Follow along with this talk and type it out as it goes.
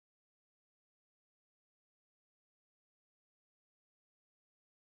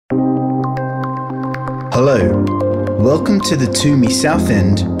Hello, welcome to the TOOMEY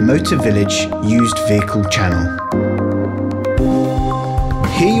Southend Motor Village Used Vehicle channel.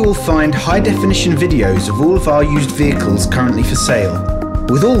 Here you will find high-definition videos of all of our used vehicles currently for sale.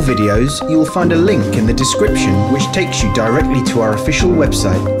 With all videos, you will find a link in the description which takes you directly to our official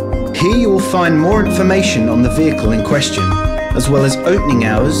website. Here you will find more information on the vehicle in question, as well as opening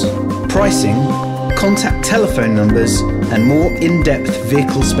hours, pricing, contact telephone numbers, and more in-depth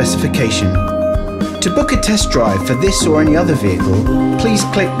vehicle specification. To book a test drive for this or any other vehicle, please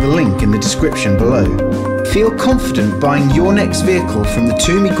click the link in the description below. Feel confident buying your next vehicle from the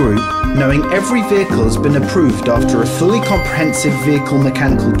TOOMEY Group, knowing every vehicle has been approved after a fully comprehensive vehicle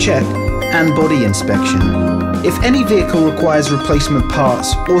mechanical check and body inspection. If any vehicle requires replacement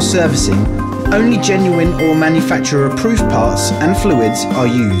parts or servicing, only genuine or manufacturer approved parts and fluids are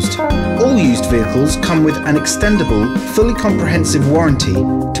used. All used vehicles come with an extendable, fully comprehensive warranty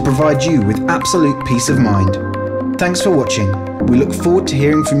to provide you with absolute peace of mind. Thanks for watching. We look forward to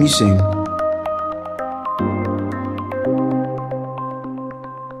hearing from you soon.